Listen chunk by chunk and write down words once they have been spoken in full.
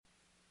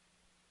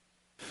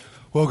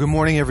Well, good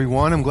morning,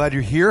 everyone. I'm glad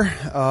you're here.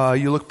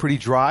 You look pretty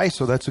dry,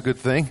 so that's a good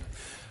thing.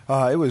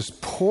 It was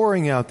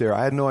pouring out there.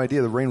 I had no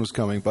idea the rain was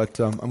coming, but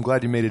I'm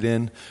glad you made it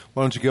in.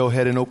 Why don't you go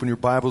ahead and open your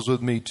Bibles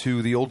with me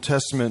to the Old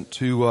Testament,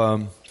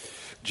 to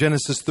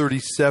Genesis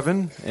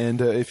 37. And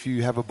if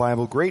you have a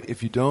Bible, great.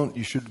 If you don't,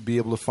 you should be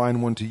able to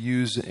find one to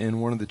use in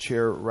one of the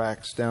chair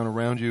racks down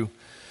around you.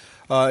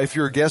 If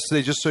you're a guest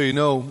today, just so you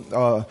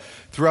know,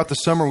 throughout the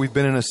summer we've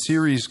been in a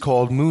series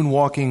called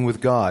Moonwalking with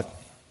God.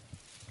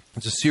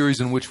 It's a series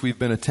in which we've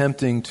been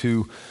attempting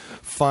to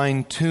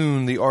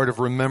fine-tune the art of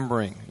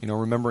remembering,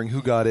 remembering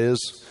who God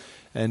is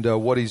and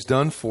what He's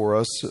done for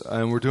us.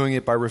 And we're doing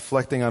it by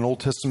reflecting on Old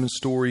Testament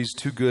stories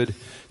too good,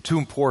 too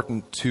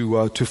important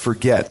to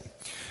forget.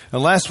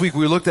 And last week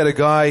we looked at a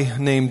guy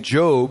named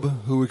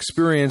Job who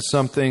experienced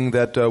something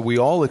that we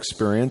all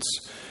experience,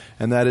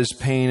 and that is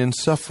pain and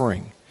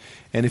suffering.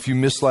 And if you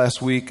missed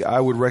last week, I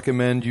would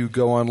recommend you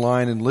go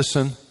online and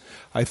listen.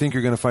 I think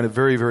you're going to find it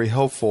very, very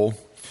helpful.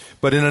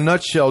 But in a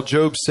nutshell,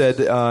 Job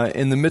said,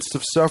 in the midst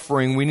of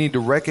suffering, we need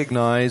to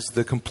recognize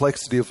the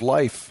complexity of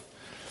life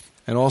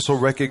and also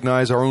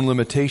recognize our own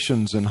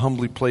limitations and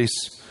humbly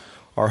place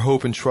our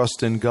hope and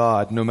trust in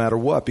God no matter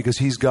what, because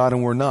He's God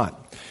and we're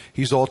not.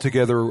 He's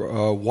altogether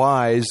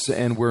wise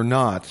and we're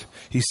not.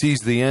 He sees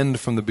the end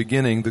from the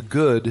beginning, the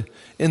good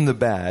in the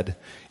bad,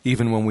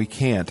 even when we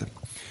can't.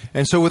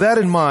 And so with that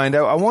in mind,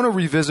 I want to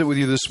revisit with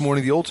you this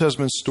morning the Old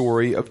Testament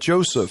story of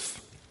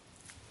Joseph,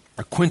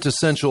 a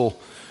quintessential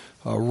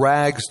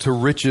rags to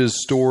riches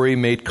story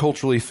made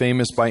culturally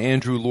famous by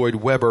Andrew Lloyd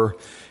Webber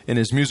in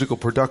his musical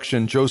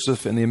production,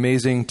 Joseph and the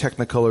Amazing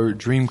Technicolor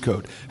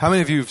Dreamcoat. How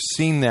many of you have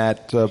seen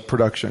that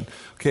production?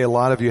 Okay, a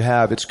lot of you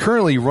have. It's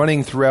currently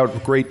running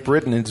throughout Great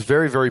Britain. It's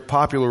very, very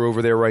popular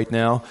over there right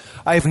now.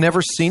 I've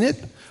never seen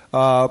it.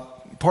 Part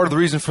of the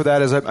reason for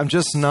that is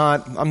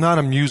I'm not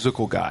a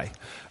musical guy.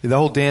 The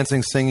whole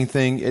dancing, singing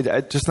thing,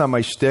 it's just not my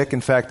shtick.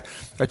 In fact,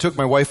 I took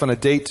my wife on a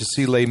date to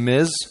see Les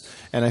Mis,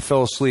 and I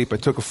fell asleep. I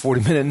took a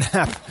 40-minute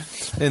nap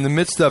in the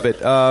midst of it.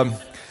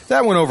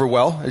 That went over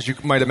well, as you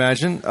might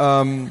imagine.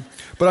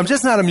 But I'm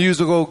just not a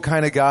musical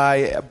kind of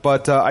guy,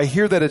 but I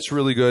hear that it's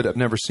really good. I've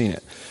never seen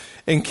it.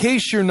 In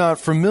case you're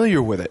not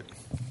familiar with it,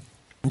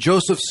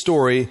 Joseph's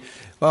story,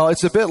 well,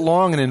 it's a bit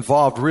long and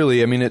involved,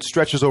 really. I mean, it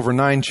stretches over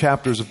 9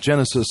 chapters of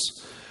Genesis.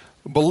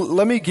 But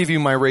let me give you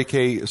my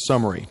Reiki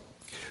summary.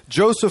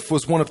 Joseph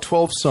was one of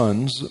 12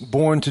 sons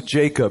born to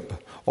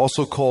Jacob,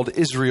 also called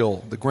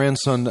Israel, the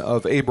grandson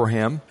of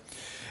Abraham.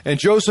 And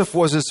Joseph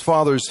was his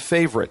father's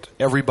favorite.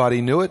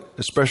 Everybody knew it,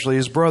 especially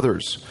his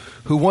brothers,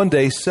 who one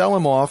day sell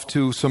him off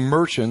to some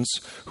merchants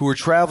who were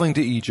traveling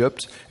to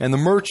Egypt, and the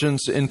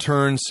merchants in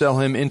turn sell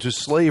him into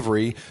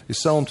slavery. They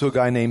sell him to a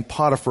guy named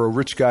Potiphar, a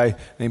rich guy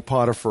named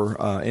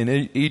Potiphar in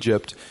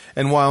Egypt.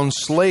 And while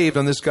enslaved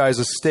on this guy's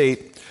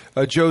estate,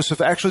 Joseph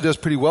actually does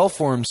pretty well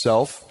for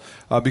himself.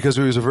 Because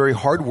he was a very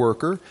hard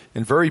worker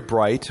and very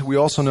bright. We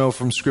also know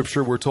from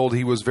Scripture, we're told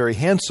he was very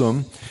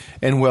handsome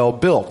and well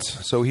built.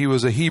 So he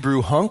was a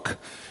Hebrew hunk,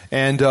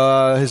 and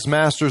his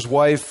master's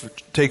wife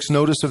takes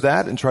notice of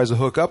that and tries to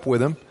hook up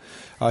with him.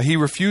 He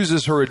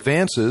refuses her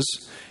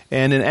advances,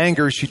 and in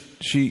anger,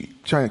 she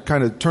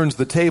kind of turns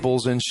the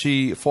tables, and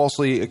she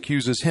falsely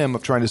accuses him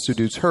of trying to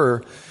seduce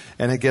her,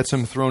 and it gets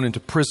him thrown into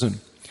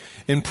prison.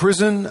 In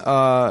prison,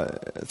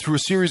 through a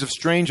series of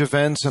strange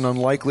events and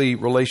unlikely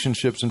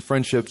relationships and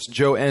friendships,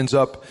 Joe ends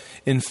up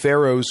in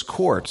Pharaoh's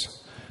court,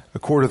 a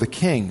court of the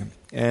king,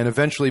 and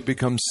eventually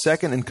becomes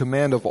second in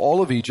command of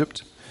all of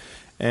Egypt.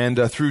 And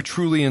through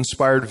truly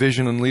inspired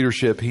vision and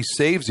leadership, he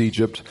saves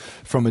Egypt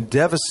from a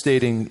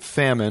devastating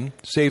famine,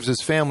 saves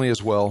his family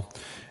as well,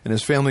 and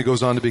his family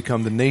goes on to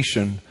become the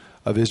nation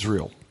of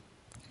Israel.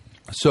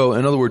 So,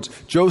 in other words,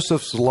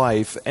 Joseph's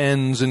life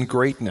ends in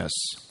greatness.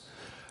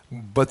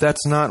 But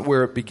that's not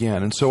where it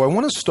began. And so I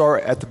want to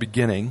start at the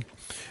beginning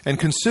and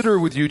consider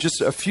with you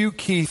just a few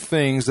key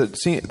things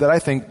that I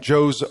think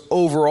Joe's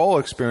overall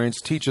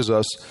experience teaches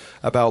us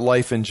about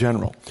life in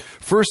general.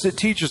 First, it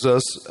teaches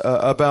us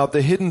about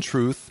the hidden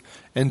truth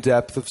and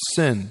depth of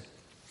sin.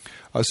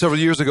 Several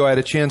years ago, I had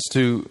a chance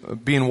to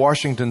be in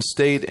Washington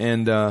State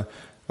and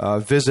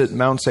visit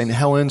Mount St.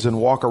 Helens and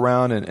walk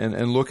around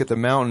and look at the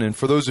mountain. And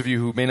for those of you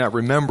who may not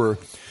remember,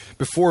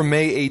 before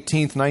May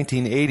 18th,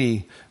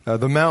 1980,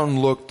 the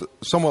mountain looked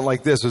somewhat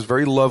like this. It was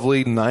very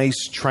lovely,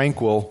 nice,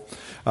 tranquil.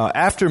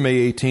 After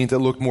May 18th, it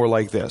looked more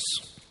like this.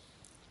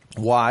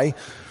 Why?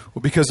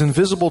 Well, because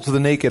invisible to the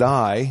naked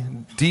eye,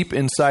 deep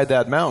inside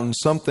that mountain,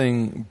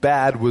 something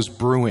bad was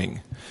brewing.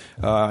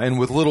 And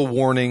with little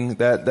warning,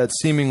 that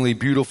seemingly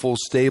beautiful,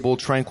 stable,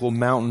 tranquil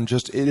mountain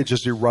just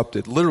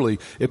erupted. Literally,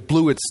 it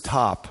blew its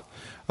top,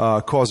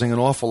 causing an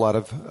awful lot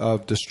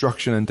of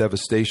destruction and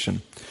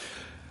devastation.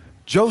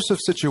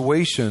 Joseph's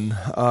situation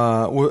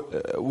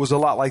was a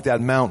lot like that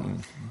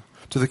mountain.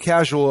 To the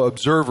casual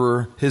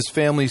observer, his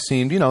family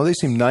seemed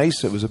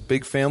nice. It was a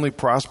big family,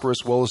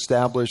 prosperous,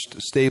 well-established,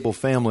 stable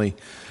family.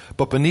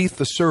 But beneath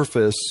the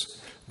surface,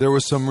 there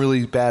was some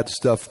really bad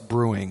stuff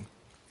brewing.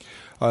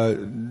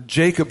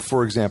 Jacob,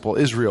 for example,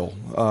 Israel,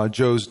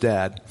 Joe's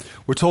dad,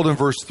 we're told in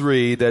verse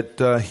 3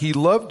 that he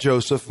loved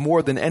Joseph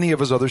more than any of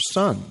his other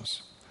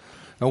sons.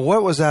 Now,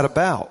 what was that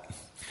about?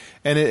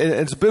 And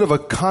it's a bit of a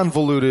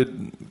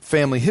convoluted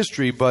family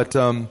history, but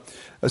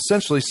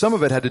essentially some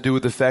of it had to do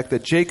with the fact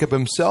that Jacob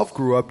himself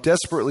grew up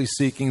desperately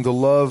seeking the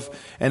love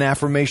and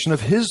affirmation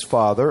of his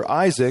father,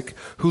 Isaac,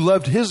 who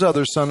loved his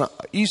other son,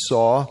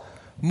 Esau,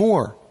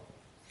 more.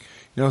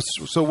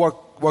 So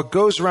what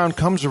goes around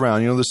comes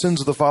around. The sins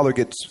of the father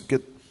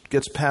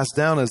gets passed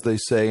down, as they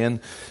say.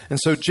 And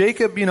so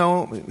Jacob,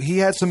 he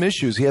had some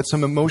issues. He had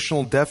some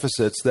emotional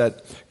deficits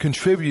that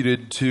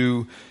contributed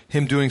to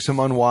him doing some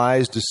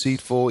unwise,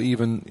 deceitful,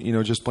 even,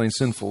 just plain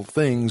sinful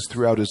things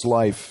throughout his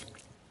life.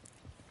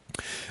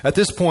 At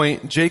this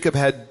point, Jacob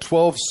had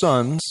 12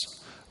 sons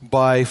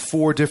by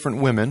 4 different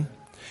women.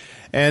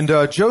 And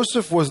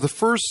Joseph was the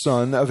first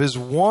son of his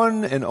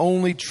one and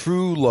only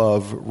true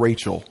love,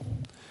 Rachel.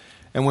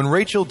 And when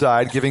Rachel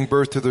died, giving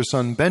birth to their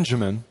son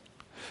Benjamin,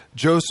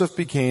 Joseph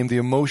became the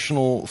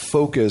emotional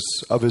focus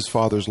of his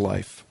father's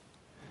life.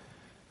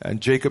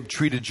 And Jacob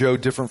treated Joe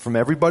different from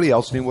everybody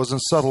else, and he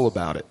wasn't subtle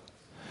about it.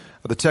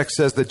 The text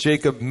says that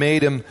Jacob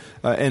made him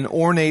an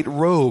ornate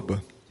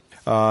robe.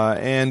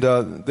 And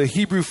the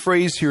Hebrew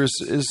phrase here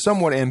is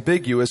somewhat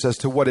ambiguous as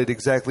to what it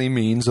exactly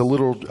means. A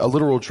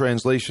literal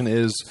translation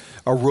is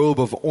a robe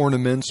of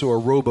ornaments or a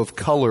robe of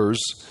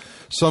colors.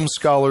 Some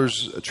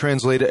scholars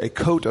translate it a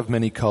coat of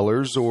many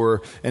colors,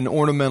 or an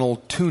ornamental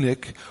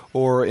tunic,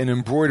 or an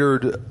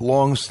embroidered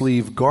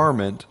long-sleeve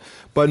garment.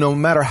 But no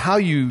matter how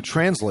you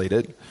translate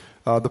it,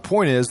 the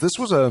point is this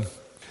was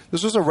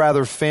a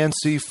rather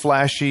fancy,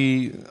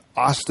 flashy,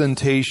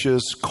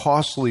 ostentatious,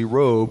 costly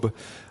robe,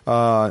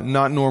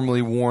 not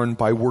normally worn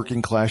by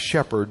working-class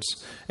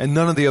shepherds, and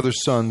none of the other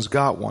sons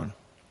got one,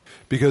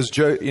 because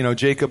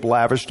Jacob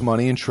lavished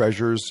money and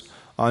treasures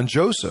on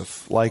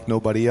Joseph like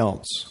nobody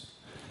else.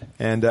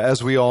 And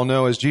as we all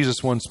know, as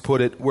Jesus once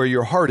put it, where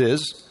your heart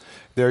is,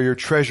 there your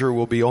treasure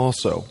will be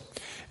also.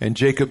 And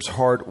Jacob's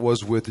heart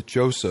was with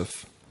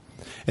Joseph.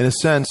 In a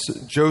sense,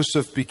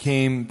 Joseph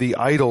became the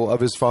idol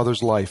of his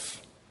father's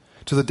life,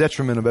 to the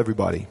detriment of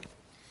everybody.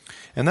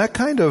 And that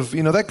kind of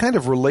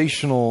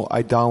relational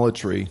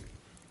idolatry,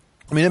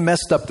 it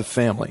messed up the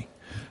family.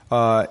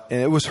 And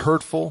it was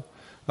hurtful.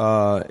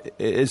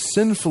 It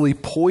sinfully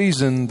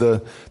poisoned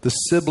the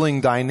sibling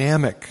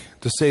dynamic,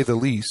 to say the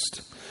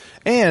least.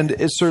 And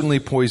it certainly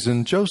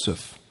poisoned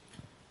Joseph.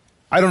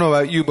 I don't know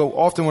about you, but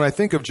often when I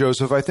think of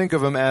Joseph, I think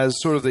of him as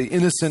sort of the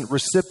innocent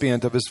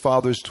recipient of his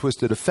father's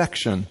twisted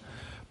affection.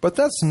 But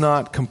that's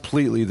not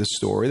completely the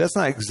story. That's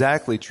not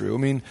exactly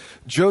true.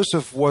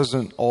 Joseph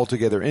wasn't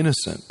altogether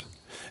innocent.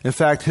 In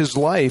fact, his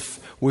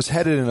life was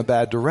headed in a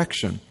bad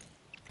direction.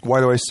 Why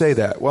do I say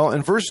that? Well,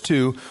 in verse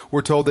 2,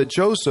 we're told that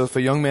Joseph,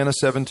 a young man of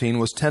 17,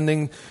 was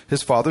tending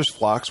his father's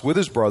flocks with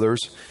his brothers,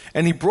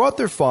 and he brought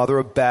their father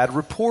a bad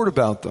report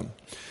about them.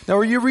 Now,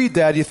 when you read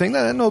that, you think,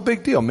 no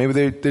big deal.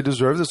 Maybe they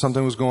deserved it.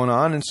 Something was going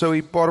on, and so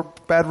he brought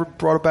a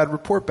bad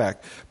report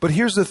back. But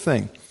here's the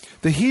thing.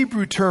 The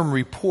Hebrew term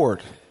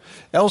report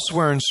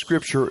elsewhere in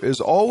Scripture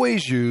is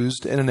always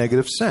used in a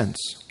negative sense,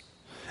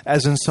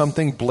 as in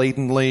something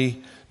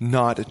blatantly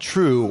not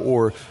true,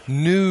 or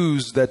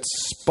news that's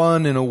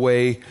spun in a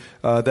way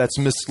that's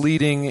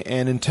misleading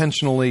and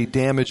intentionally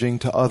damaging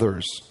to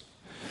others.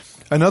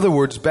 In other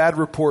words, bad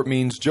report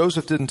means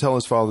Joseph didn't tell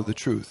his father the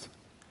truth.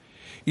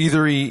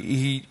 Either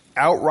he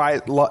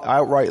outright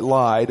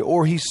lied,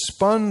 or he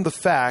spun the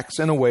facts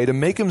in a way to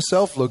make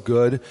himself look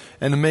good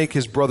and to make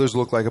his brothers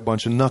look like a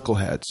bunch of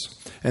knuckleheads,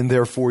 and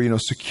therefore,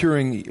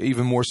 securing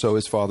even more so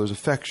his father's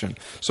affection.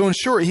 So in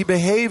short, he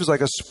behaves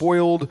like a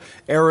spoiled,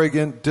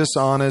 arrogant,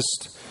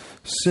 dishonest,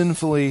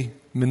 sinfully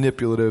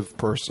manipulative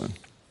person.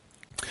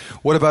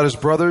 What about his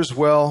brothers?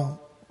 Well,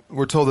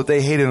 we're told that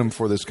they hated him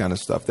for this kind of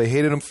stuff. They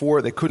hated him for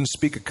it. They couldn't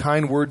speak a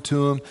kind word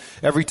to him.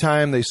 Every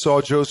time they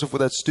saw Joseph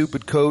with that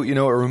stupid coat, it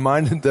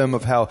reminded them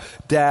of how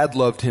Dad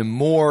loved him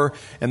more,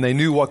 and they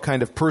knew what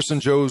kind of person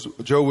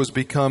Joe was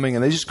becoming,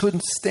 and they just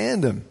couldn't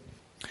stand him.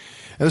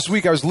 And this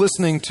week I was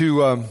listening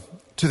to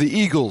the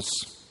Eagles,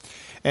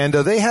 and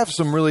they have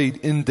some really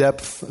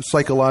in-depth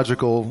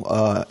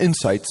psychological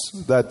insights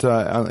that,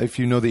 if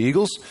you know the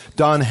Eagles,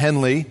 Don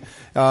Henley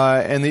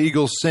and the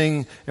Eagles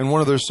sing in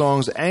one of their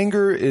songs,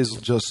 "Anger is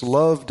just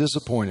love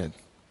disappointed."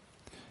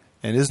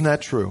 And isn't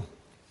that true?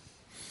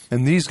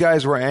 And these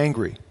guys were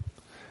angry.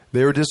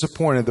 They were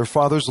disappointed. Their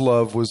father's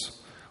love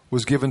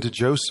was given to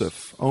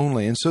Joseph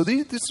only. And so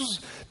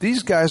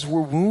these guys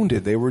were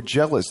wounded. They were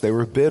jealous. They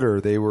were bitter.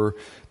 They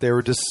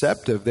were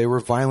deceptive. They were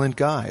violent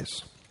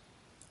guys.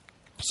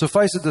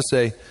 Suffice it to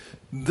say,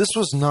 this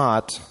was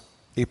not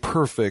a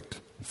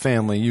perfect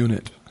family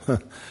unit.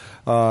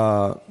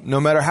 No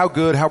matter how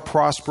good, how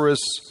prosperous,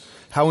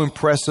 how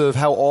impressive,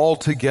 how all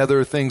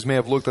together things may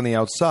have looked on the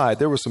outside,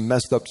 there was some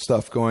messed up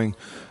stuff going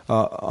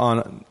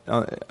on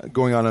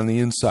the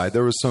inside.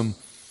 There was some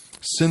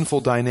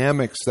sinful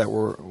dynamics that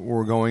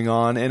were going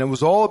on, and it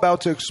was all about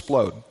to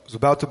explode. It was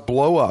about to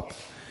blow up.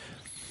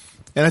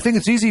 And I think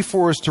it's easy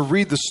for us to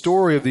read the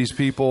story of these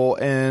people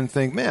and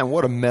think, man,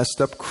 what a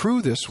messed up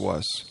crew this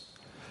was.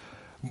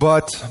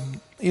 But,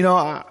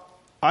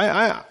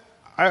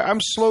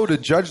 I'm slow to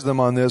judge them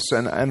on this,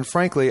 and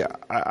frankly,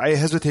 I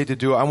hesitate to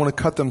do it. I want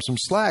to cut them some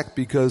slack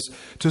because,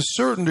 to a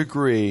certain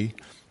degree,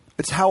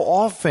 it's how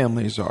all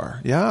families are.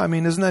 Yeah, I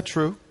mean, isn't that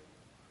true?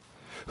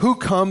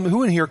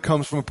 Who in here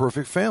comes from a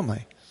perfect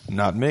family?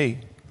 Not me.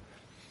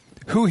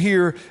 Who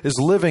here is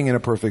living in a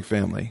perfect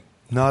family?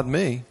 Not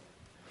me.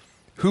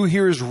 Who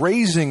here is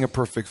raising a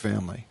perfect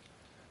family?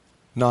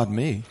 Not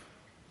me.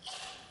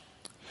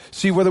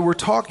 See, whether we're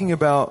talking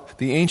about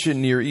the ancient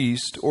Near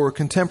East or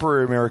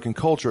contemporary American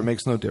culture, it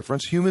makes no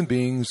difference. Human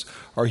beings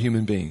are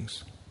human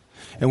beings.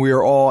 And we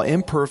are all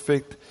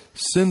imperfect,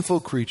 sinful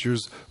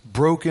creatures,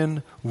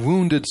 broken,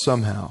 wounded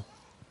somehow.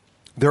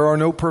 There are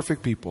no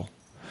perfect people,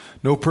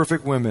 no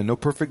perfect women, no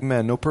perfect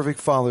men, no perfect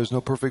fathers, no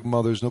perfect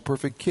mothers, no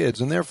perfect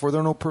kids, and therefore there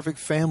are no perfect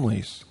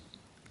families.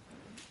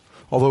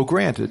 Although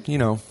granted,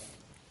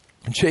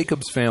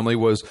 Jacob's family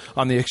was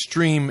on the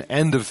extreme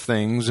end of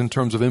things in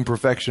terms of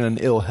imperfection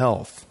and ill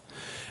health.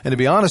 And to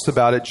be honest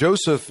about it,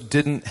 Joseph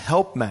didn't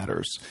help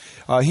matters.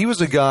 He was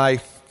a guy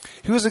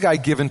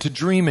given to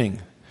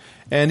dreaming.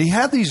 And he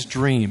had these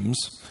dreams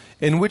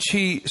in which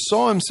he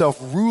saw himself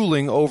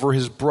ruling over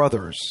his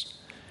brothers.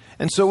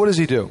 And so what does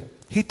he do?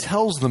 He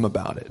tells them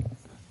about it.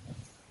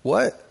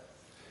 What?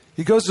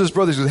 He goes to his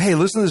brothers and goes, hey,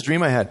 listen to this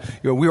dream I had.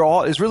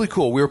 It's really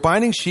cool. We were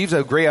binding sheaves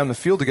out gray out in the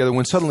field together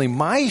when suddenly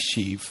my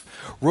sheaf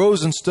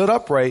rose and stood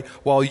upright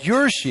while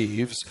your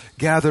sheaves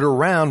gathered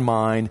around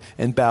mine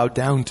and bowed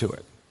down to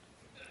it.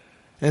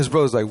 And his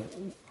brother's like,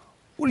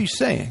 what are you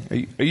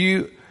saying?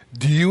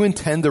 Do you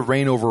intend to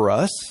reign over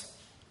us?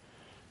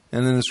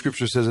 And then the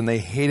scripture says, and they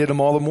hated him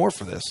all the more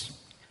for this.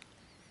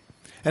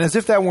 And as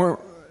if that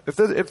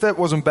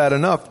wasn't bad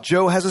enough,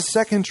 Joe has a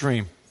second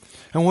dream.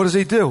 And what does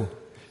he do?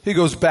 He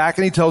goes back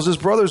and he tells his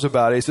brothers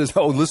about it. He says,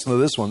 oh, listen to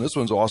this one. This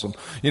one's awesome.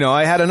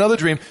 I had another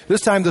dream.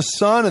 This time the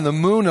sun and the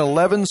moon and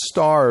 11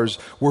 stars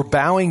were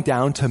bowing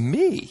down to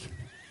me.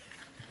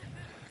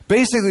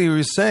 Basically, he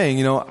was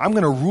saying, I'm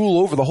going to rule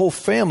over the whole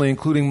family,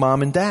 including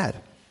mom and dad.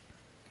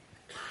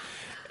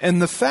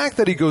 And the fact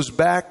that he goes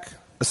back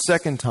a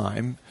second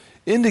time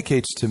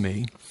indicates to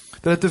me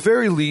that at the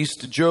very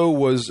least, Joe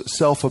was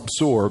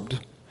self-absorbed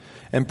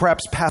and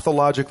perhaps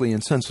pathologically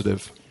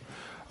insensitive.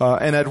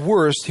 And at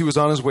worst, he was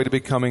on his way to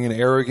becoming an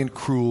arrogant,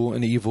 cruel,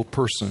 and evil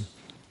person.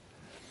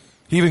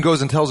 He even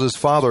goes and tells his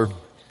father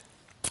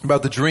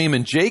about the dream,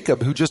 and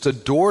Jacob, who just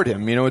adored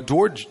him,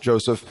 adored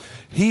Joseph,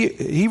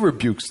 he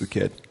rebukes the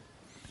kid.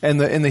 And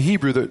in the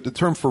Hebrew, the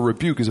term for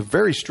rebuke is a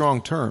very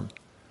strong term.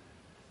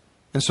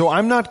 And so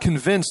I'm not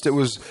convinced it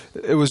was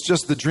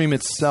just the dream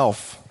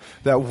itself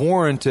that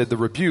warranted the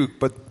rebuke,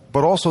 but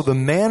also the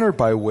manner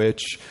by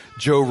which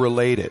Joe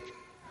related.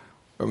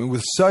 I mean,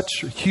 with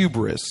such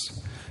hubris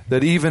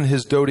that even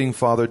his doting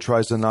father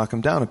tries to knock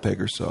him down a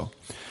peg or so.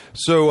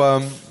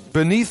 So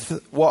beneath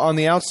what on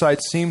the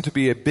outside seemed to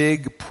be a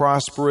big,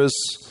 prosperous,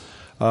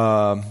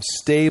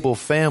 stable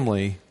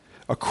family,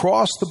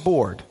 across the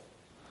board,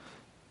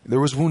 there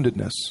was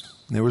woundedness,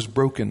 and there was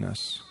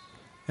brokenness,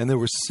 and there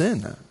was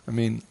sin. I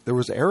mean, there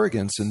was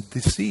arrogance and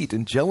deceit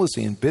and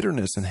jealousy and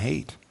bitterness and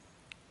hate.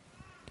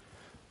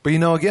 But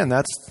again,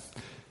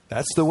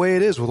 that's the way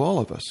it is with all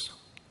of us.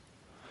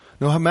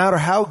 No matter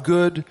how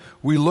good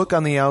we look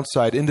on the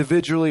outside,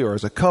 individually or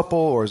as a couple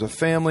or as a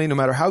family, no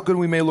matter how good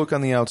we may look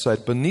on the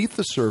outside, beneath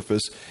the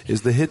surface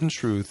is the hidden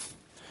truth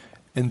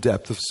and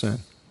depth of sin.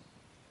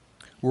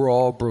 We're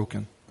all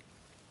broken.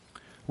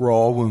 We're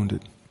all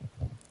wounded.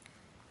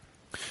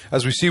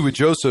 As we see with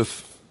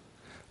Joseph,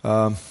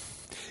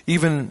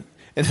 even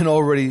in an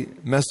already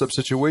messed up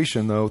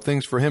situation, though,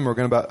 things for him are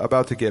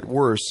about to get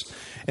worse.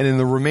 And in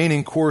the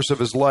remaining course of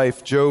his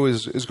life, Joe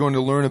is going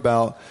to learn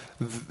about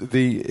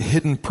the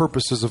hidden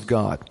purposes of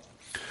God.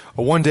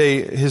 One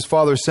day, his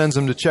father sends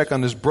him to check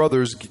on his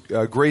brothers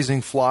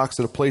grazing flocks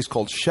at a place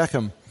called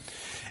Shechem.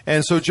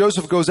 And so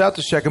Joseph goes out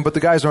to Shechem, but the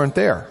guys aren't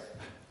there.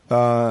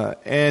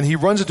 And he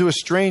runs into a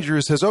stranger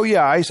who says, "Oh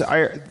yeah,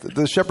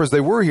 the shepherds, they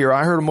were here.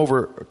 I heard them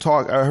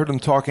overheard them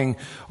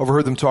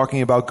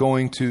talking about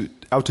going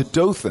out to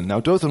Dothan." Now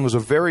Dothan was a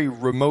very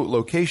remote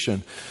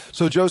location,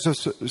 so Joseph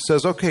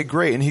says, "Okay,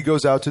 great," and he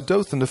goes out to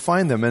Dothan to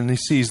find them, and he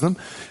sees them.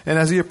 And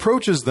as he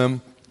approaches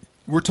them,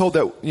 we're told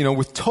that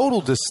with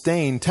total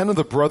disdain, 10 of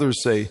the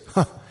brothers say,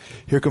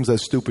 "Here comes that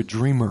stupid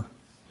dreamer.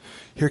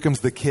 Here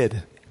comes the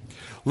kid.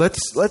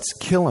 Let's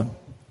kill him.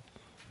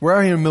 We're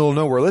out here in the middle of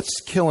nowhere.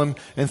 Let's kill him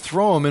and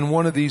throw him in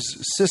one of these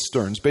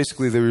cisterns."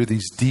 Basically, there are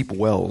these deep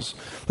wells.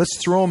 Let's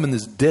throw him in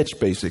this ditch,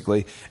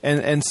 basically,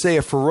 and say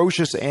a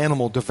ferocious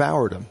animal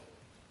devoured him.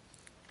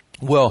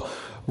 Well,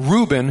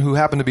 Reuben, who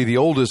happened to be the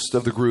oldest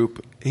of the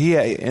group,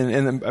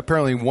 and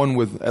apparently one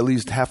with at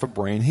least half a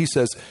brain, he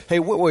says, "Hey,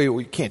 wait,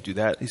 we can't do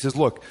that." He says,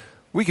 "Look,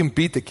 we can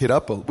beat the kid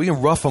up. We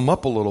can rough him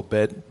up a little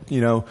bit,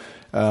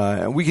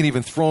 and we can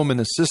even throw him in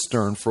a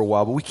cistern for a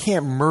while, but we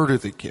can't murder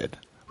the kid.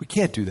 We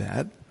can't do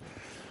that."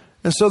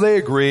 And so they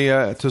agree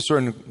to a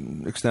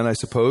certain extent, I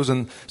suppose.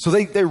 And so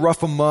they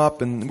rough him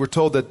up, and we're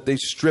told that they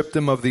stripped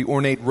him of the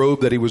ornate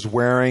robe that he was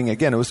wearing.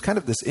 Again, it was kind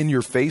of this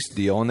in-your-face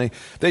deal, and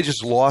they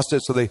just lost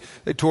it. So they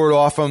tore it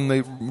off him, they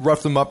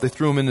roughed him up, they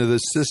threw him into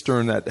this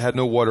cistern that had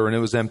no water, and it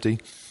was empty.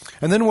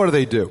 And then what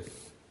do?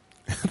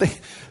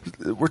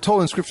 We're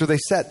told in Scripture they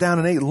sat down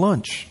and ate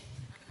lunch.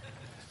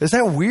 Is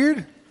that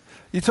weird?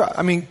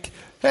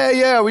 Hey,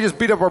 yeah, we just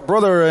beat up our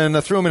brother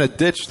and threw him in a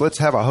ditch. Let's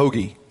have a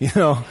hoagie,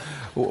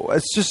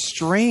 It's just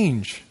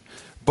strange,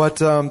 but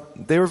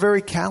they were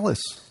very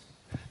callous,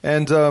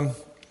 and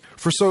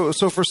for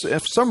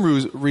some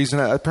reason,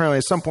 apparently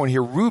at some point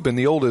here, Reuben,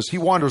 the oldest, he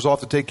wanders off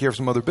to take care of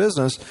some other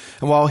business,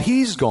 and while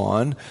he's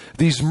gone,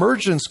 these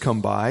merchants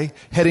come by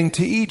heading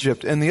to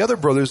Egypt, and the other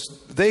brothers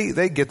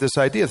they get this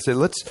idea. They say,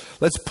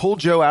 let's pull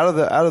Joe out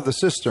of the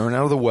cistern,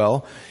 out of the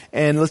well,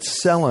 and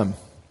let's sell him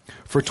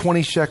for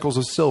 20 shekels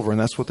of silver, and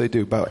that's what they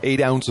do, about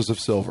 8 ounces of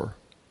silver.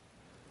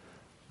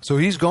 So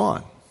he's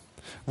gone.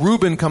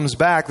 Reuben comes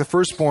back, the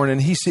firstborn, and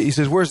he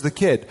says, "Where's the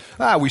kid?"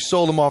 We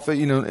sold him off,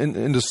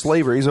 into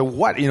slavery. He said,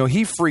 "What?"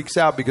 He freaks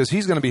out because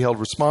he's going to be held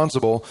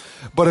responsible.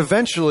 But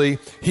eventually,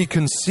 he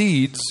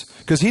concedes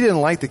because he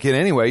didn't like the kid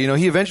anyway.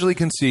 He eventually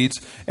concedes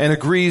and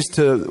agrees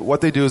to what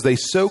they do is they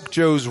soak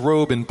Joe's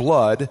robe in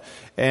blood,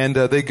 and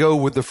they go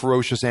with the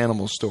ferocious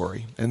animal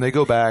story. And they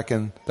go back,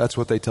 and that's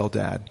what they tell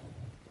Dad.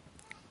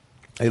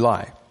 They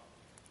lie.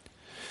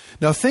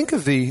 Now think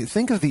of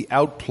the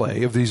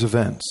outplay of these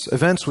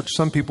events which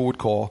some people would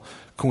call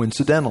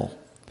coincidental.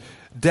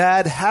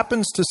 Dad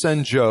happens to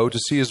send Joe to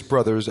see his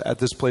brothers at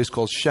this place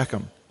called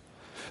Shechem.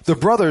 The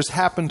brothers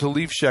happen to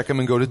leave Shechem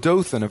and go to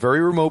Dothan, a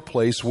very remote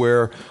place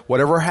where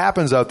whatever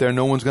happens out there,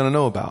 no one's going to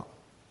know about.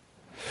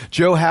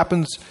 Joe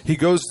he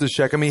goes to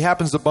Shechem, he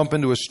happens to bump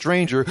into a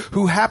stranger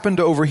who happened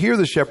to overhear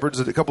the shepherds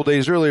a couple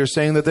days earlier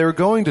saying that they were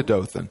going to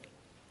Dothan.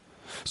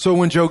 So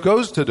when Joe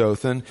goes to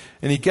Dothan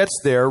and he gets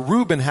there,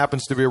 Reuben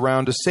happens to be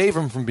around to save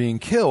him from being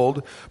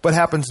killed, but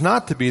happens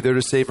not to be there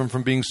to save him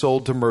from being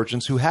sold to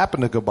merchants who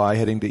happen to go by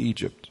heading to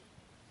Egypt.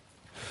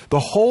 The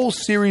whole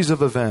series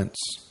of events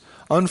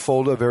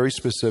unfold a very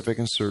specific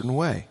and certain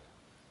way.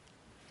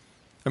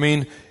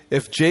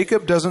 If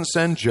Jacob doesn't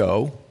send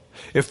Joe,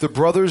 if the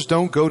brothers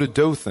don't go to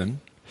Dothan,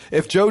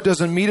 if Joe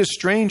doesn't meet a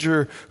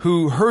stranger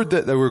who heard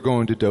that they were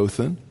going to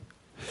Dothan,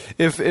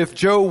 if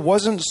Joe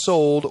wasn't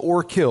sold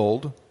or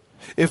killed,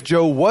 if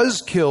Joe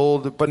was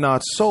killed but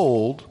not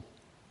sold,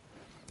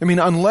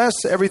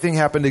 unless everything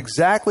happened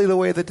exactly the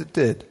way that it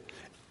did,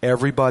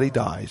 everybody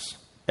dies.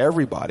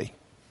 Everybody.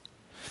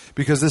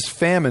 Because this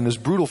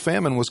brutal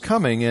famine was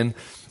coming,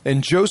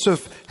 and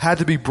Joseph had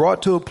to be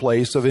brought to a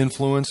place of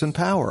influence and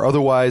power.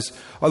 Otherwise,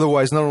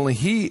 not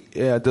only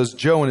does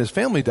Joe and his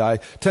family die,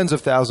 tens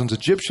of thousands of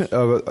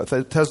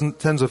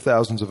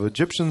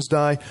Egyptians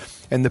die,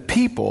 and the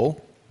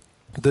people,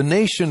 the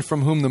nation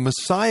from whom the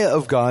Messiah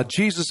of God,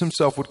 Jesus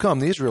himself, would come,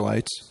 the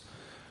Israelites,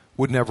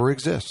 would never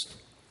exist.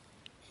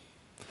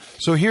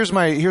 So here's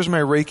my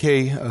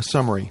Reiki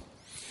summary.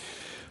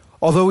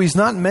 Although he's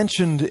not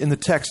mentioned in the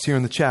text here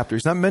in the chapter,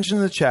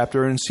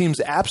 and seems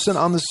absent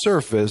on the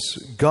surface,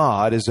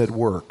 God is at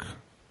work.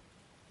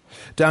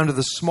 Down to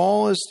the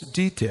smallest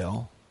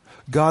detail,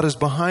 God is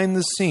behind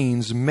the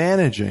scenes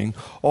managing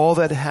all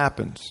that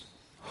happens.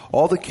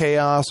 All the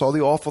chaos, all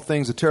the awful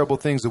things, the terrible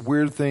things, the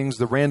weird things,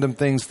 the random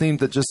things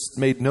that just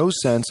made no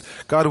sense,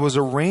 God was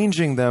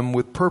arranging them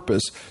with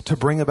purpose to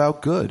bring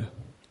about good.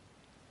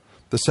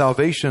 The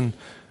salvation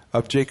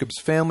of Jacob's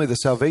family, the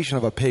salvation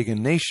of a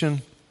pagan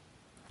nation,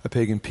 a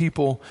pagan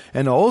people,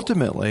 and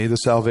ultimately the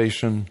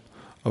salvation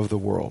of the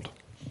world.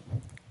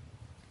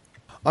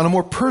 On a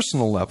more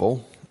personal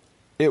level,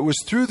 it was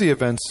through the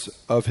events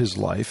of his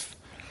life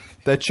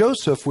that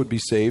Joseph would be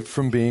saved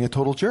from being a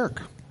total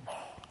jerk.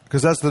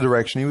 Because that's the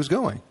direction he was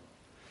going.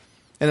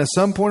 And at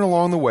some point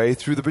along the way,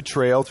 through the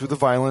betrayal, through the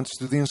violence,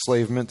 through the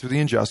enslavement, through the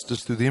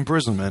injustice, through the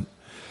imprisonment,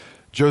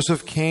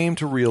 Joseph came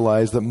to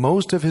realize that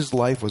most of his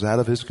life was out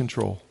of his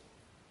control.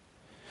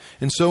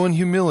 And so in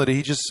humility,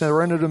 he just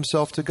surrendered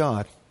himself to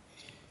God.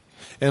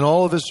 In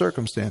all of his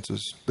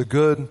circumstances, the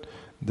good,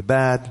 the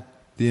bad,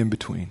 the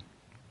in-between.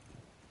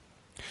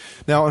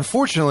 Now,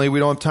 unfortunately, we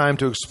don't have time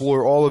to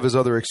explore all of his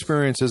other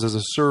experiences as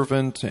a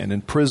servant and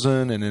in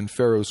prison and in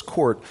Pharaoh's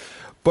court.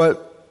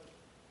 But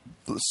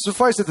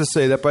suffice it to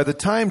say that by the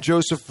time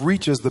Joseph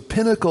reaches the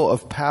pinnacle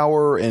of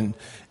power and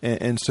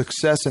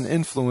success and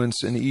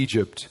influence in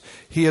Egypt,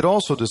 he had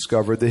also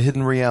discovered the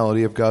hidden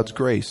reality of God's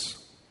grace.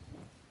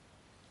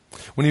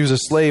 When he was a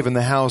slave in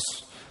the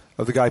house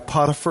of the guy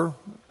Potiphar,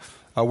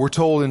 we're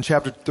told in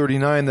chapter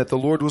 39 that the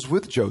Lord was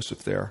with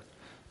Joseph there.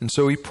 And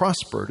so he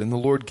prospered, and the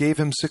Lord gave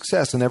him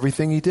success in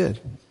everything he did.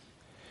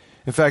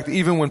 In fact,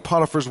 even when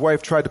Potiphar's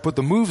wife tried to put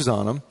the moves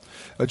on him,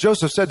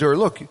 Joseph said to her,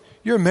 "Look,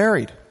 you're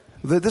married.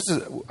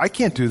 I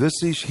can't do this."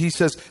 He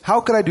says, "How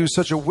could I do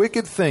such a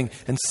wicked thing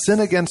and sin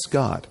against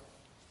God?"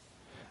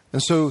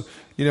 And so,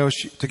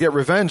 to get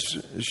revenge,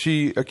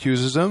 she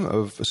accuses him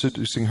of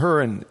seducing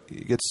her, and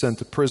he gets sent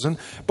to prison.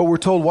 But we're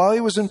told while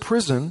he was in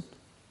prison,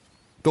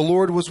 the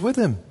Lord was with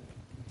him.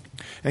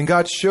 And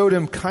God showed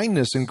him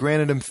kindness and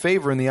granted him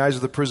favor in the eyes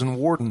of the prison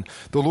warden.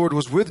 The Lord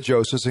was with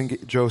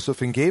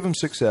Joseph and gave him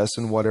success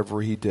in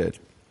whatever he did.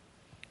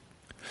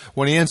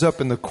 When he ends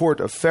up in the court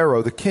of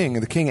Pharaoh, the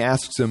king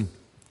asks him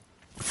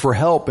for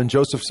help, and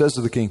Joseph says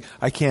to the king,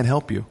 I can't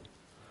help you,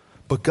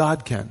 but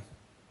God can.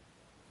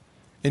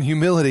 In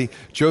humility,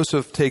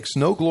 Joseph takes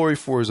no glory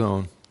for his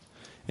own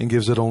and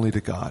gives it only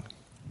to God.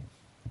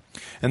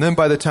 And then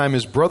by the time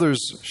his brothers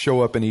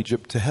show up in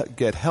Egypt to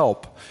get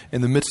help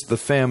in the midst of the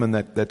famine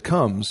that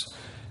comes,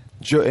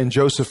 and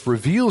Joseph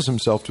reveals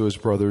himself to his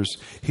brothers,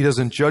 he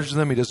doesn't judge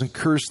them, he doesn't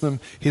curse them,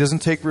 he doesn't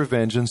take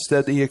revenge.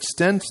 Instead, he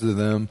extends to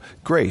them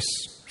grace,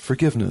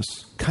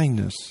 forgiveness,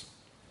 kindness.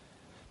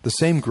 The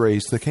same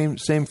grace, the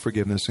same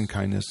forgiveness and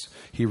kindness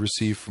he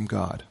received from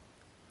God.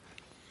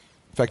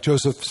 In fact,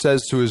 Joseph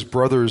says to his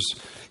brothers,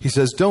 he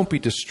says, don't be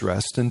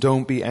distressed and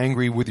don't be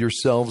angry with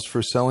yourselves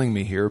for selling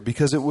me here,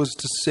 because it was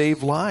to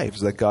save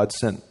lives that God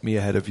sent me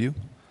ahead of you.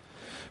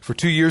 For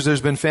 2 years there's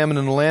been famine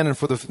in the land, and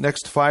for the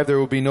next 5 there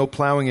will be no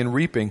plowing and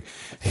reaping.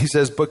 He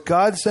says, but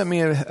God sent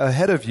me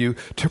ahead of you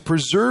to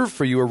preserve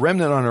for you a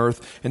remnant on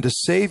earth and to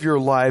save your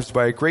lives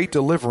by a great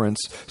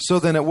deliverance. So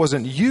then it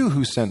wasn't you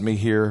who sent me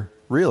here,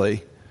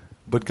 really,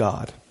 but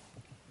God.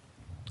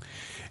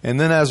 And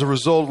then as a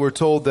result, we're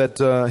told that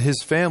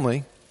his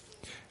family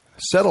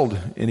settled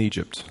in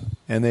Egypt,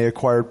 and they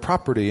acquired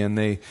property, and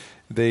they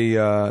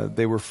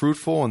were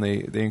fruitful, and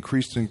they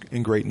increased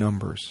in great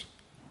numbers.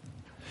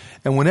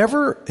 And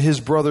whenever his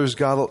brothers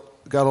got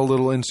a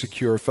little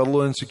insecure, felt a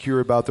little insecure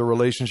about their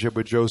relationship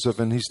with Joseph,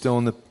 and he's still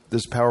in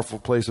this powerful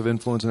place of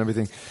influence and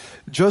everything,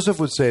 Joseph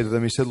would say to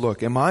them, he said,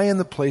 look, am I in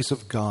the place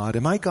of God?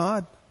 Am I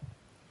God?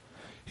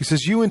 He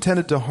says, you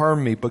intended to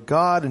harm me, but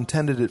God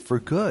intended it for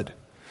good,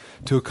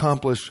 to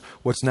accomplish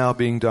what's now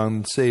being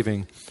done,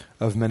 saving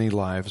of many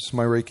lives.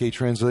 My Ray K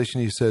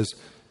translation, he says,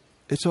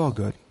 it's all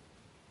good.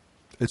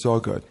 It's all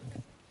good.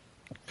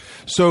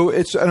 So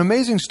it's an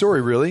amazing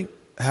story, really,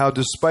 how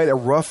despite a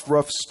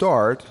rough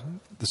start,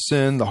 the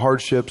sin, the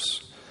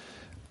hardships,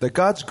 that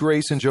God's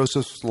grace in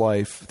Joseph's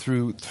life,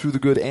 through the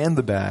good and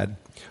the bad,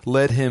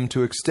 led him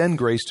to extend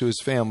grace to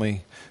his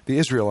family, the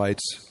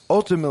Israelites,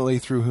 ultimately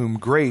through whom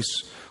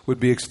grace would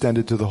be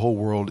extended to the whole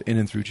world in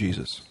and through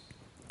Jesus.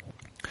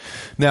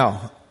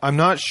 Now, I'm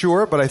not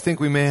sure, but I think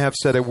we may have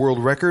set a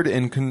world record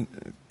in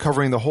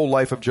covering the whole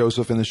life of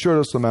Joseph in the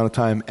shortest amount of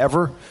time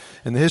ever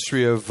in the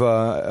history of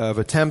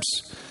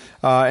attempts.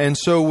 And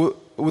so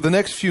with the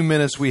next few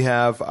minutes we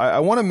have, I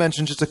want to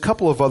mention just a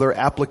couple of other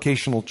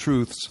applicational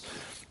truths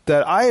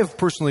that I have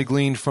personally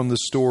gleaned from the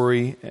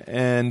story,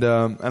 and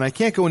I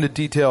can't go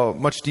into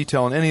much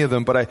detail on any of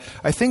them, but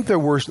I think they're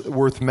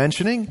worth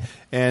mentioning,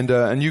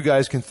 and you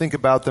guys can think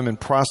about them and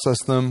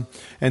process them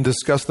and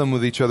discuss them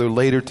with each other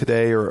later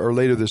today or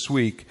later this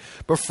week.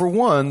 But for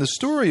one, the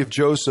story of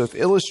Joseph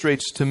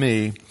illustrates to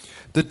me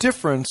the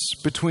difference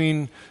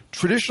between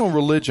traditional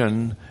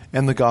religion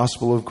and the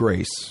gospel of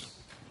grace.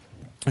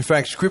 In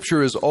fact,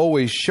 Scripture is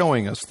always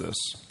showing us this.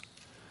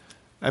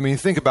 I mean,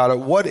 think about it.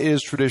 What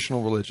is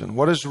traditional religion?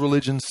 What does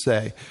religion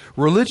say?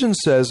 Religion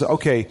says,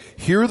 okay,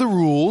 here are the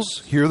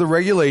rules, here are the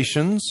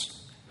regulations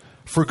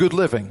for good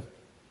living.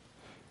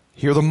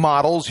 Here are the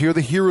models, here are the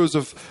heroes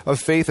of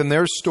faith and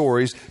their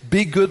stories.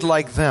 Be good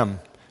like them,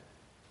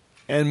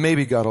 and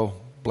maybe God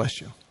will bless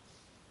you.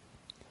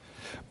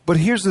 But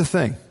here's the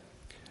thing.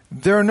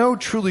 There are no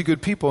truly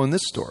good people in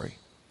this story.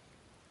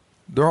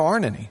 There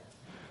aren't any.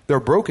 There are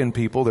broken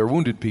people, there are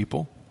wounded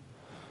people.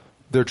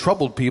 They're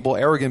troubled people,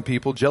 arrogant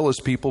people,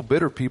 jealous people,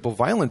 bitter people,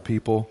 violent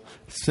people,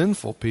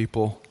 sinful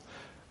people,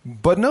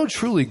 but no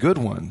truly good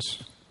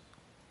ones.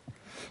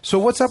 So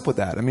what's up with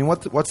that? I mean,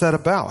 what's that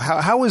about?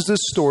 How is this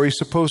story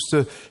supposed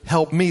to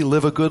help me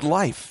live a good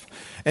life?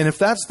 And if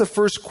that's the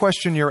first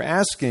question you're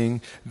asking,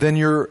 then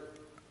you're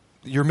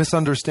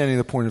misunderstanding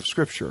the point of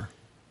Scripture.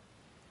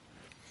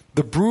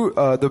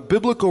 The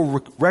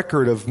biblical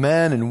record of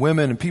men and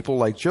women and people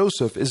like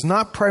Joseph is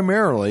not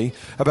primarily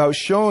about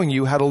showing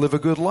you how to live a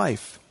good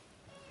life.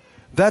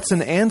 That's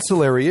an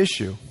ancillary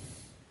issue.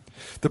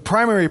 The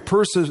primary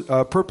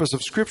purpose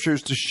of Scripture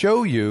is to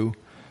show you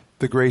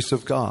the grace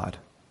of God,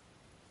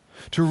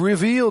 to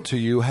reveal to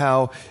you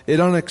how it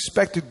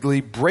unexpectedly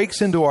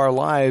breaks into our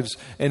lives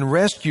and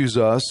rescues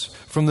us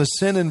from the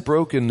sin and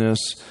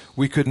brokenness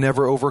we could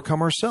never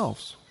overcome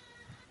ourselves.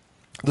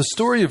 The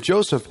story of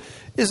Joseph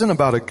isn't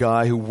about a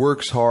guy who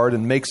works hard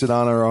and makes it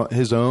on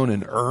his own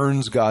and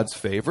earns God's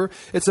favor.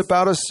 It's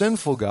about a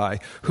sinful guy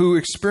who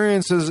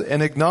experiences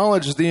and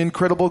acknowledges the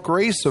incredible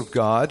grace of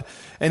God,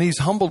 and he's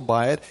humbled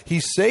by it,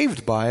 he's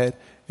saved by it,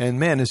 and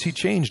man, is he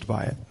changed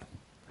by it.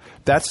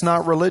 That's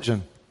not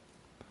religion.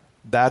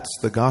 That's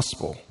the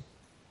gospel.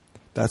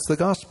 That's the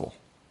gospel.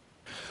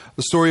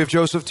 The story of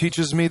Joseph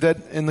teaches me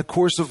that in the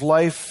course of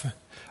life,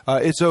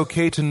 it's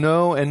okay to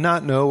know and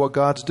not know what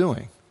God's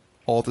doing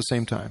all at the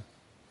same time.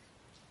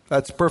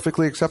 That's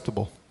perfectly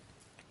acceptable.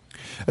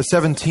 At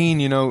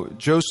 17,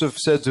 Joseph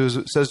says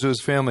to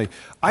his family,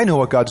 I know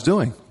what God's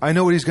doing. I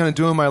know what he's going to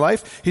do in my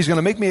life. He's going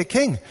to make me a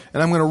king,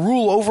 and I'm going to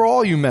rule over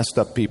all you messed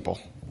up people.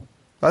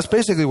 That's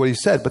basically what he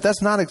said, but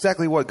that's not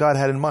exactly what God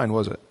had in mind,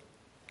 was it?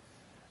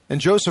 And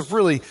Joseph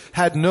really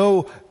had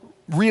no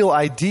real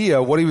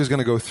idea what he was going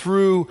to go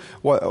through,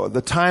 what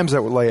the times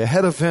that would lay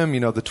ahead of him,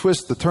 the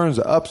twists, the turns,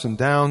 the ups and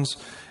downs,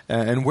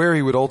 and where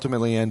he would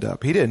ultimately end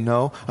up. He didn't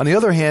know. On the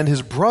other hand,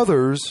 his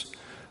brothers,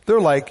 they're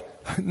like,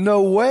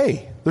 no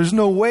way. There's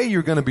no way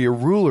you're going to be a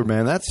ruler,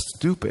 man. That's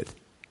stupid.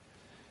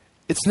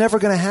 It's never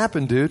going to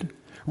happen, dude.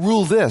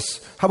 Rule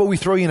this. How about we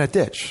throw you in a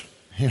ditch?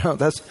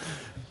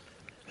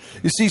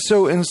 You see,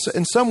 so in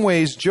some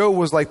ways, Job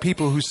was like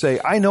people who say,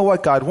 I know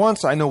what God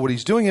wants, I know what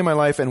he's doing in my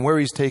life and where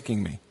he's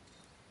taking me.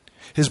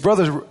 His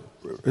brothers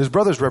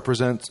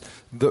represent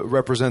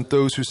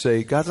those who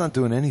say, God's not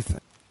doing anything.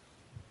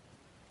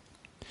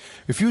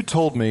 If you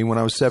told me when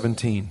I was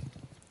 17,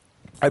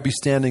 I'd be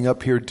standing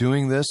up here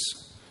doing this,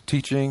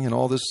 teaching and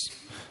all this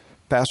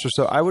pastor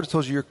stuff, I would have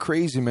told you, you're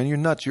crazy, man, you're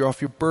nuts, you're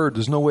off your bird,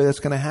 there's no way that's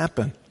going to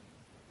happen.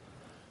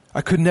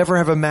 I could never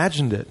have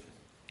imagined it.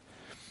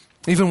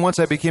 Even once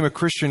I became a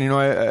Christian,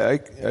 I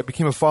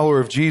became a follower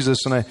of Jesus,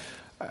 and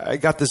I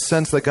got this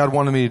sense that God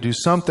wanted me to do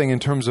something in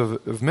terms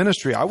of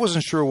ministry. I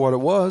wasn't sure what it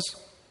was.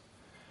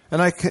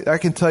 And I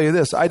can tell you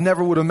this, I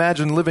never would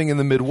imagine living in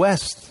the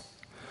Midwest.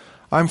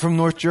 I'm from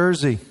North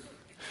Jersey.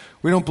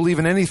 We don't believe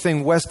in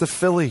anything west of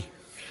Philly.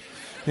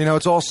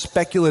 It's all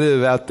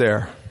speculative out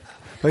there.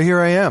 But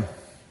here I am.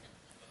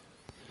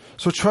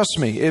 So trust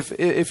me,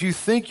 if you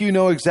think you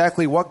know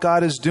exactly what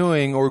God is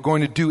doing or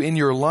going to do in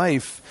your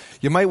life,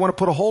 you might want to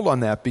put a hold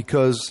on that,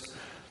 because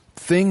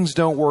things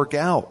don't work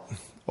out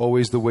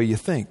always the way you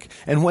think.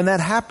 And when that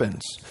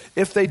happens,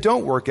 if they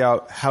don't work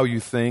out how you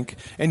think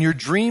and your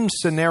dream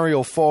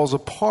scenario falls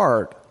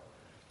apart,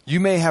 you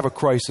may have a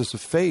crisis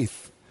of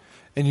faith.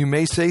 And you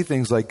may say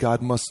things like,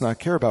 God must not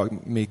care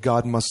about me.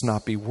 God must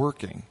not be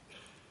working.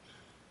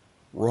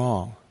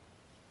 Wrong.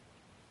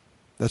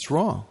 That's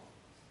wrong.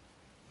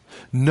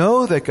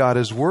 Know that God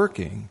is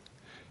working.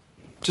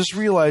 Just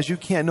realize you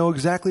can't know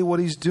exactly what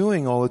he's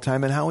doing all the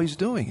time and how he's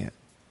doing it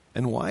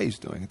and why he's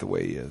doing it the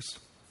way he is.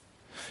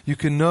 You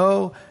can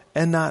know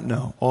and not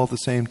know all at the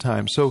same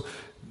time. So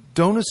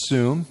don't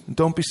assume,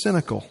 don't be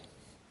cynical.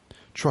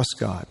 Trust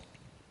God.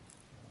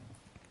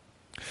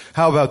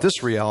 How about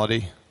this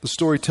reality? The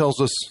story tells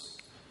us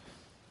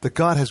that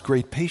God has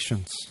great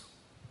patience.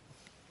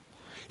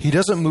 He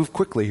doesn't move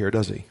quickly here,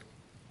 does he?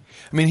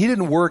 He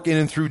didn't work in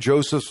and through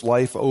Joseph's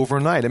life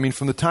overnight.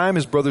 From the time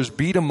his brothers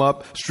beat him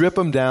up, strip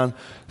him down,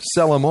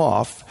 sell him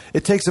off,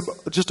 it takes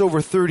just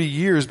over 30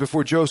 years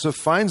before Joseph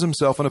finds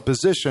himself in a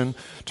position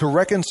to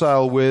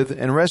reconcile with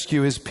and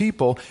rescue his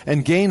people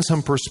and gain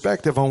some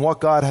perspective on what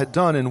God had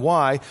done and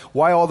why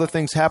all the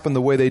things happened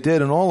the way they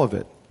did and all of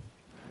it.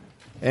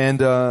 And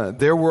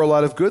there were a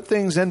lot of good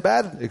things and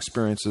bad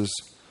experiences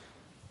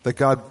that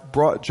God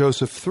brought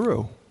Joseph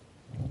through.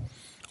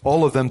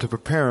 All of them to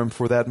prepare him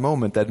for that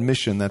moment, that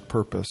mission, that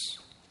purpose.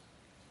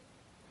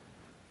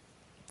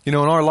 In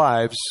our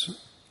lives,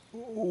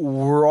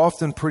 we're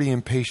often pretty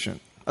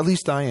impatient. At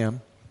least I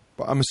am.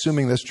 But I'm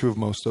assuming that's true of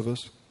most of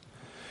us.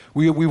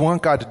 We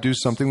want God to do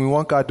something. We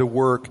want God to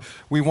work.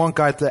 We want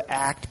God to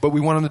act, but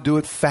we want him to do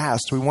it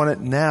fast. We want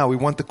it now. We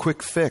want the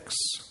quick fix.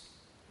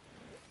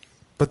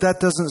 But that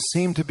doesn't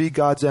seem to be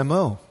God's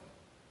MO.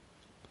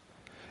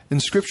 In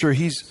Scripture,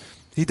 He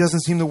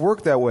doesn't seem to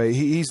work that way.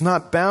 He's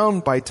not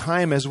bound by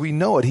time as we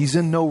know it. He's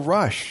in no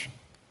rush.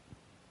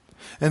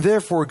 And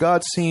therefore,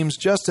 God seems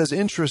just as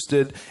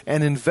interested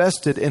and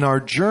invested in our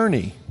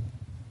journey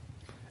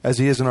as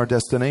he is in our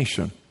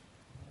destination.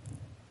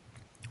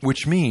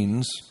 Which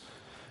means,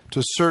 to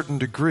a certain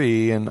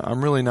degree, and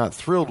I'm really not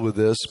thrilled with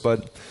this,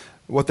 but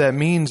what that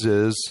means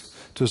is,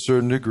 to a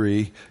certain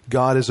degree,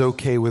 God is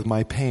okay with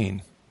my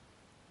pain.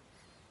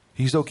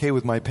 He's okay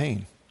with my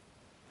pain.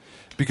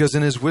 Because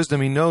in his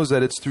wisdom, he knows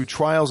that it's through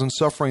trials and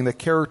suffering that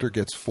character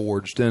gets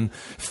forged and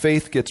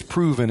faith gets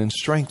proven and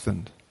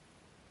strengthened.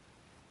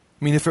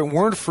 If it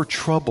weren't for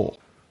trouble,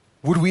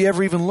 would we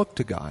ever even look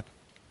to God?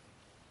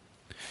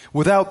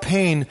 Without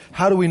pain,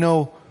 how do we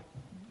know?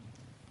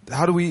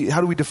 How do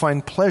we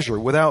define pleasure?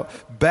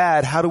 Without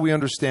bad, how do we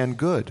understand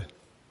good?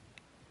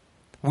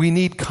 We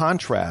need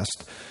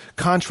contrast.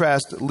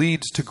 Contrast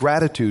leads to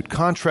gratitude.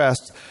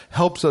 Contrast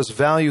helps us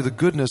value the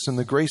goodness and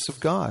the grace of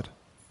God.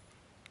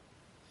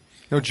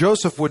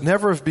 Joseph would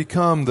never have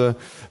become the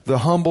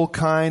humble,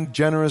 kind,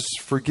 generous,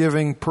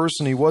 forgiving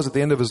person he was at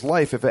the end of his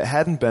life if it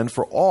hadn't been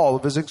for all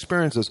of his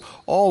experiences.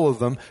 All of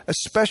them,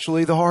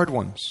 especially the hard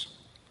ones.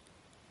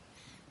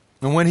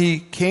 And when he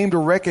came to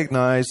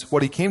recognize,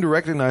 what he came to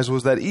recognize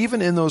was that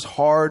even in those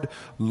hard,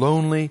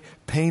 lonely,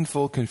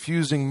 painful,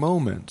 confusing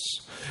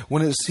moments,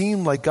 when it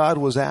seemed like God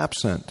was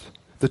absent,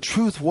 the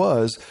truth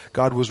was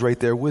God was right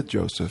there with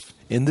Joseph,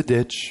 in the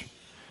ditch,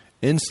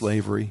 in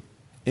slavery,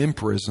 in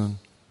prison,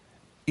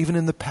 even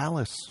in the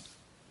palace.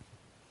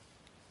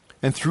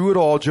 And through it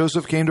all,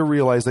 Joseph came to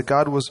realize that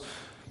God was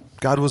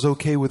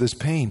okay with his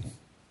pain.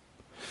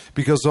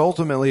 Because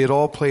ultimately it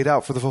all played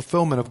out for the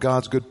fulfillment of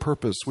God's good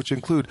purpose, which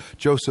include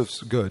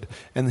Joseph's good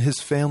and his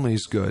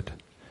family's good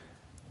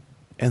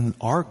and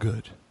our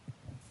good.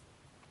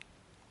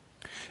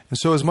 And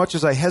so as much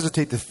as I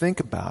hesitate to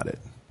think about it,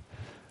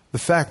 the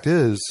fact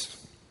is,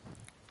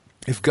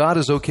 if God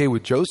is okay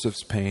with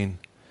Joseph's pain,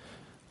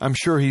 I'm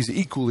sure he's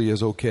equally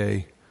as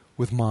okay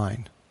with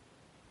mine.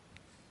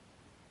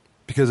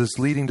 Because it's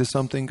leading to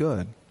something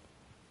good.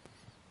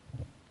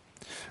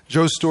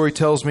 Joe's story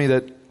tells me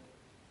that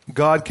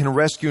God can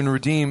rescue and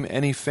redeem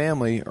any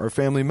family or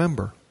family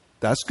member.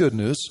 That's good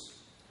news.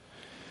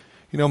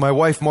 You know, my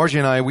wife Margie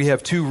and I, we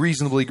have 2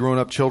 reasonably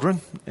grown-up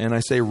children. And I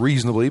say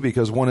reasonably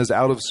because one is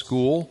out of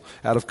school,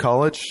 out of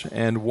college,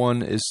 and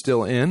one is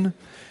still in.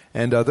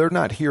 And they're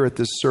not here at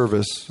this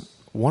service.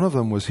 One of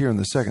them was here in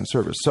the second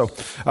service. So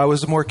I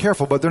was more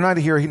careful, but they're not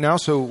here now,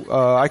 so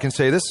I can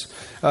say this.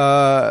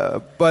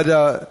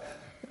 But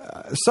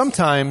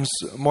sometimes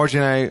Margie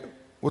and I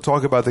will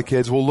talk about the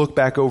kids. We'll look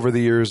back over the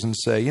years and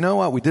say, you know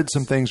what, we did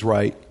some things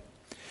right,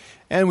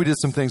 and we did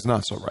some things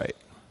not so right.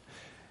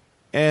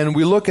 And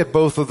we look at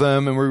both of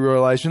them and we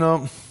realize, you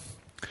know,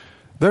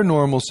 they're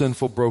normal,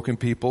 sinful, broken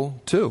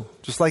people too,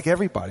 just like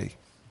everybody,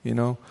 you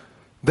know.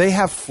 They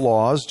have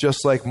flaws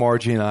just like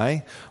Margie and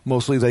I.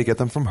 Mostly they get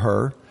them from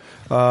her.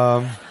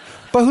 But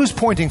who's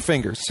pointing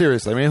fingers?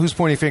 Seriously, I mean, who's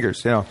pointing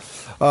fingers? You know,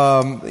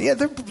 yeah,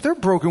 they're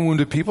broken,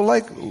 wounded people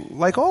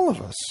like all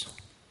of us.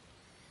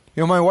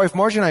 You know, my wife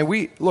Margie and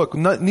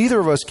I, neither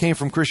of us came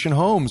from Christian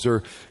homes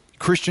or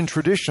Christian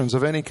traditions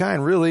of any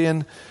kind, really,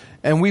 and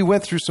we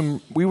went through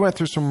some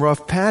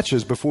rough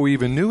patches before we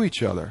even knew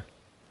each other,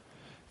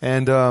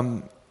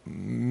 and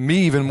me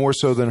even more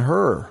so than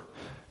her,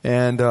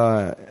 and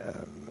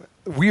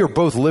we are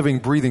both living,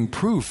 breathing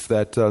proof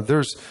that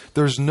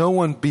there's no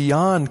one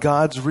beyond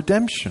God's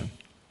redemption.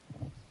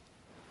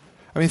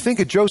 I mean, think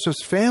of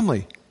Joseph's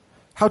family.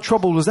 How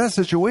troubled was that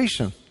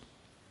situation?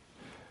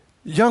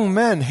 Young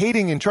men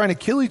hating and trying to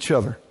kill each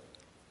other.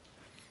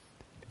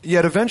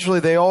 Yet eventually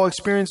they all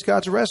experienced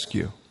God's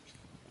rescue.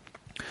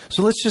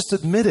 So let's just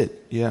admit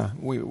it. Yeah,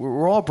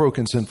 we're all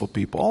broken, sinful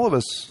people. All of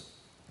us.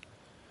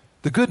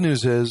 The good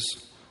news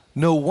is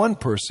no one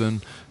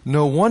person,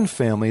 no one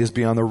family is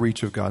beyond the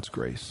reach of God's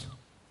grace.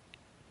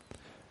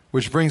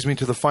 Which brings me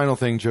to the final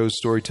thing Joe's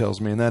story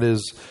tells me, and that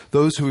is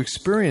those who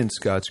experience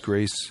God's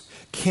grace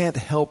can't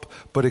help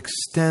but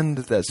extend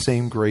that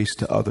same grace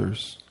to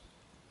others.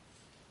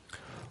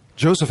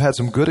 Joseph had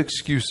some good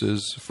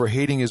excuses for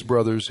hating his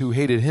brothers who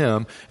hated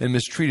him and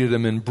mistreated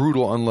him in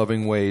brutal,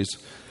 unloving ways.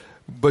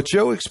 But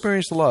Joe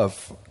experienced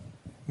love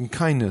and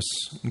kindness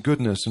and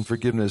goodness and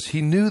forgiveness.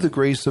 He knew the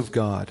grace of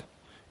God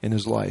in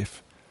his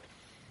life.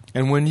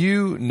 And when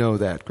you know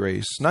that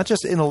grace, not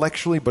just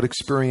intellectually but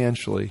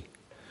experientially,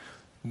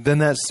 then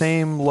that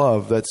same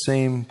love, that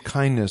same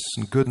kindness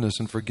and goodness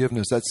and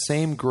forgiveness, that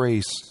same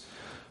grace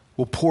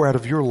will pour out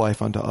of your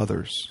life onto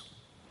others,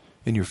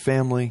 in your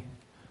family,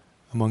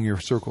 among your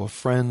circle of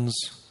friends,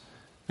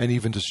 and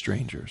even to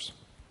strangers.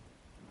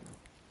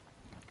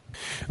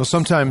 Well,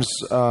 sometimes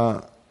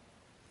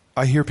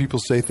I hear people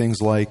say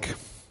things like,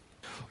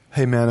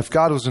 hey man, if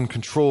God was in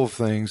control of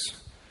things,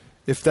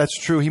 if that's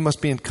true, he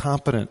must be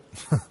incompetent.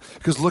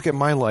 Because look at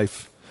my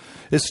life.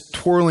 It's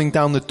twirling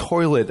down the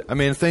toilet. I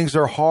mean, things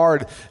are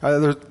hard.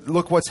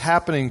 Look what's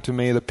happening to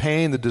me, the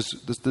pain, the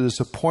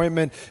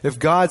disappointment. If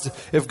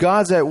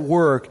God's at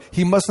work,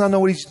 he must not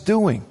know what he's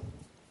doing.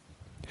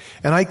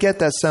 And I get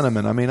that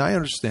sentiment. I mean, I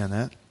understand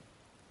that.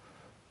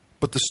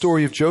 But the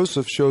story of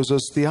Joseph shows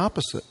us the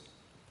opposite.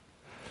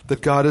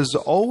 That God is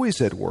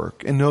always at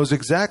work and knows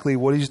exactly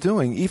what he's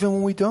doing, even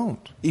when we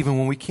don't, even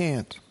when we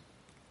can't.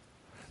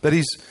 That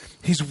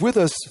he's with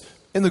us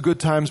in the good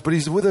times, but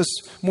he's with us,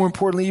 more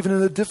importantly, even in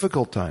the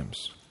difficult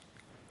times.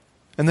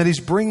 And that he's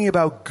bringing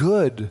about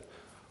good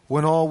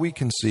when all we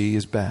can see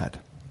is bad.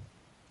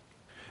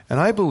 And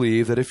I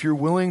believe that if you're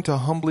willing to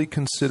humbly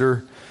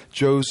consider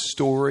Joe's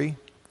story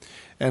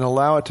and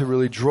allow it to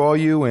really draw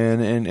you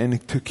in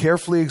and to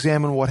carefully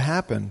examine what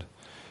happened,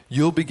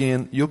 you'll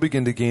begin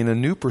to gain a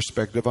new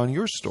perspective on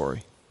your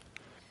story.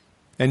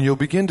 And you'll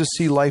begin to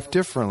see life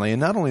differently. And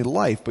not only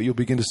life, but you'll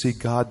begin to see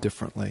God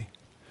differently.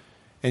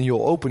 And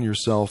you'll open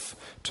yourself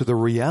to the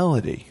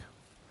reality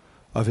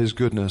of his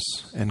goodness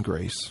and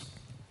grace.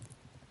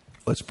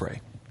 Let's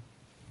pray.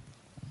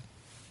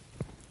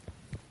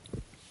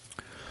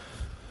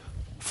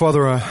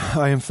 Father,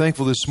 I am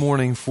thankful this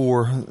morning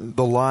for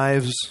the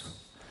lives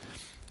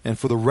and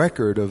for the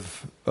record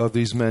of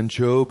these men,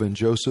 Job and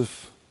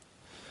Joseph.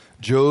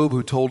 Job,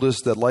 who told us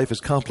that life is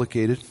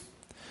complicated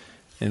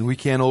and we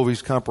can't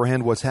always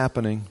comprehend what's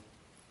happening.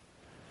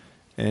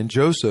 And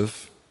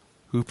Joseph,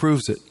 who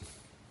proves it.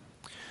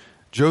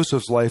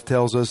 Joseph's life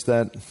tells us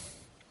that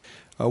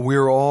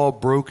we're all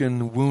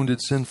broken, wounded,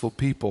 sinful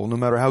people. No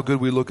matter how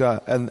good we look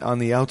on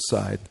the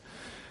outside,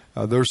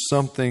 there's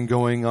something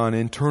going on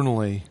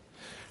internally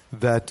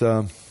that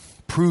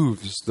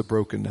proves the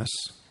brokenness,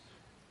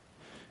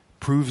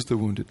 proves the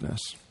woundedness,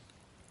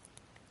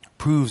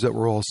 proves that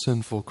we're all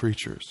sinful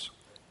creatures.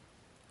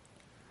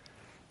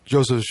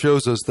 Joseph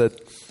shows us that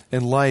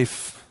in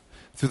life,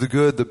 through the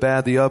good, the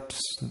bad, the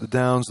ups, the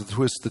downs, the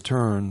twists, the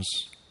turns,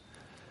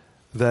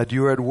 that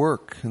you're at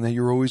work and that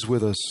you're always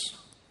with us.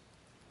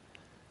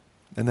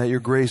 and that your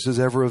grace is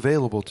ever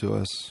available to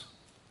us.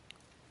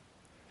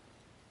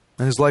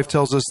 And his life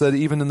tells us that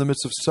even in the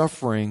midst of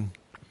suffering,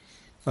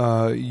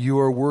 you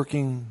are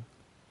working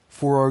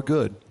for our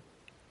good.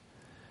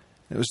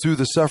 It was through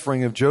the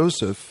suffering of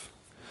Joseph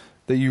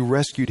that you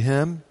rescued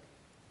him,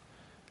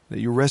 that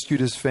you rescued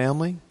his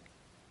family,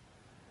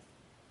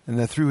 and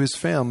that through his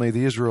family,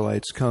 the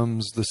Israelites,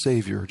 comes the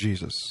Savior,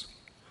 Jesus,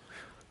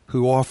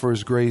 who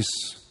offers grace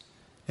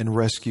and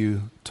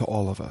rescue to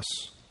all of us,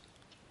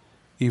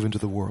 even to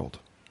the world.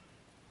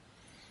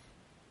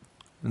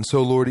 And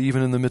so, Lord,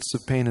 even in the midst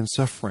of pain and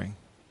suffering,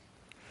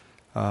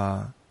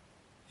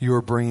 you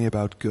are bringing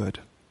about good.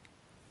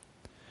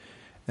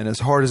 And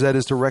as hard as that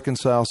is to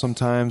reconcile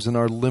sometimes in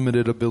our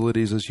limited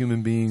abilities as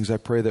human beings, I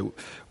pray that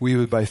we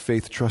would by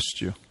faith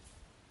trust you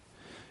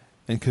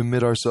and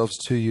commit ourselves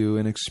to you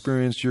and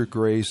experience your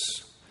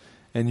grace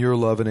and your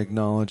love and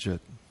acknowledge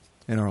it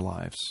in our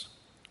lives,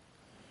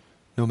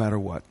 no matter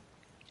what.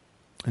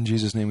 In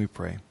Jesus' name we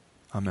pray.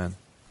 Amen.